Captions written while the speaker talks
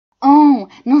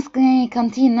Nå skal jeg i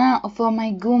kantina og få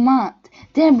meg god mat.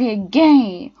 Det blir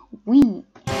gøy. Oui.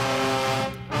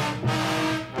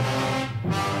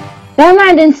 Hvem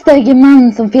er den stygge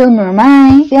mannen som filmer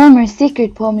meg? Filmer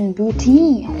sikkert på min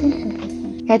booty.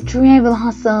 Jeg tror jeg vil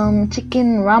ha som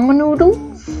chicken ramen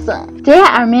noodles. Det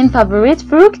er min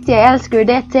favorittfrukt. Jeg elsker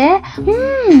dette.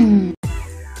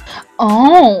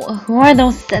 Oh, who are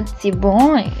those sexy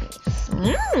boys?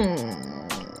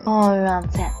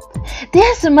 Uansett. Det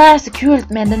som er så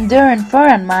kult med den døren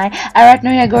foran meg, er at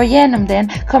når jeg går gjennom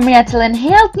den, kommer jeg til en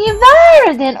helt ny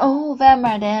verden. Hvem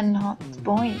er den hot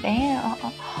boy der?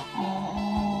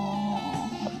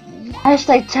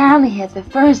 Hashtag kjærlighet ved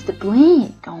første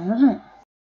blikk.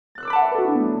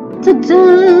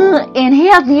 Tada! En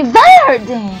helt ny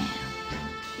verden!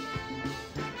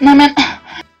 Neimen...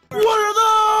 What are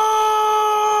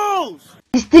those?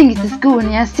 De styggeste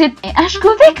skoene jeg sitter i er sko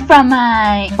vekk fra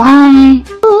meg. Bye!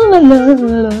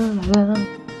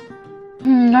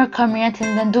 Når kommer jeg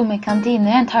til den dumme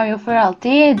kantinen? Tar jo for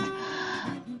alltid.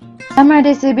 Hvem er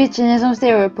disse bitchene som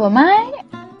stirrer på meg?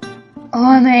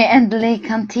 Nei, endelig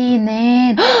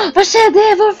kantinen. Hva skjedde?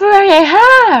 Hvorfor er jeg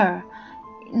her?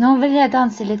 Nå vil jeg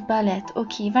danse litt ballett.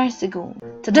 Ok, vær så god.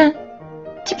 Tada!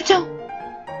 Tippetå!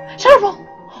 Kjør på!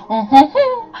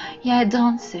 Jeg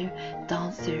danser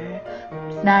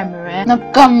nærmere. Nå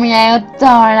kommer jeg og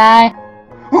tar deg.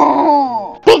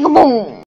 Peekaboo!